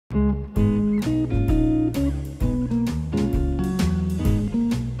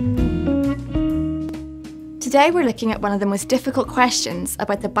Today we're looking at one of the most difficult questions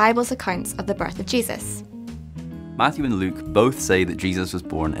about the Bible's accounts of the birth of Jesus. Matthew and Luke both say that Jesus was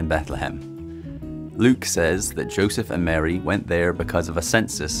born in Bethlehem. Luke says that Joseph and Mary went there because of a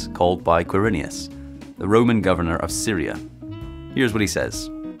census called by Quirinius, the Roman governor of Syria. Here's what he says.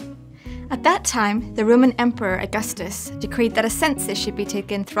 At that time, the Roman Emperor Augustus decreed that a census should be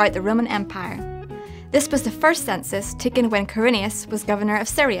taken throughout the Roman Empire. This was the first census taken when Quirinius was governor of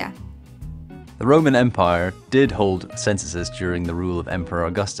Syria. The Roman Empire did hold censuses during the rule of Emperor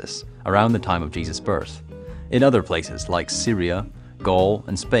Augustus, around the time of Jesus' birth, in other places like Syria, Gaul,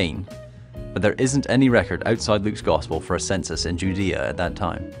 and Spain, but there isn't any record outside Luke's Gospel for a census in Judea at that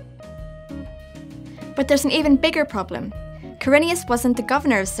time. But there's an even bigger problem. Quirinius wasn't the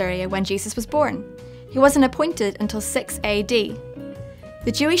governor of Syria when Jesus was born. He wasn't appointed until 6 AD.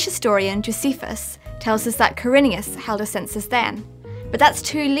 The Jewish historian Josephus tells us that Quirinius held a census then, but that's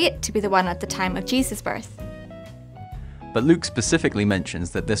too late to be the one at the time of Jesus' birth. But Luke specifically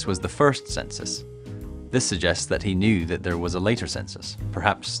mentions that this was the first census. This suggests that he knew that there was a later census,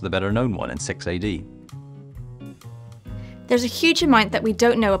 perhaps the better known one in 6 AD. There's a huge amount that we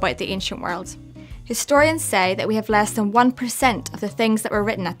don't know about the ancient world. Historians say that we have less than 1% of the things that were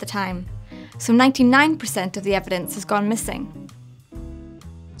written at the time, so 99% of the evidence has gone missing.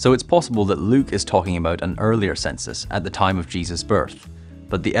 So it's possible that Luke is talking about an earlier census at the time of Jesus' birth,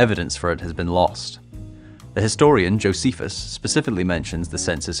 but the evidence for it has been lost. The historian Josephus specifically mentions the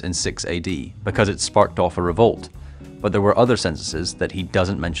census in 6 AD because it sparked off a revolt, but there were other censuses that he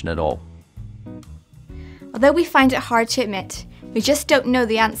doesn't mention at all. Although we find it hard to admit, we just don't know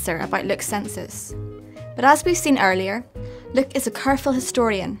the answer about Luke's census. But as we've seen earlier, Luke is a careful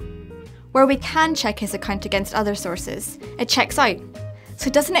historian. Where we can check his account against other sources, it checks out. So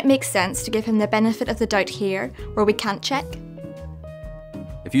doesn't it make sense to give him the benefit of the doubt here, where we can't check?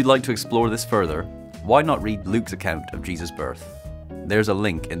 If you'd like to explore this further, why not read Luke's account of Jesus' birth? There's a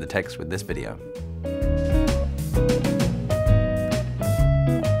link in the text with this video.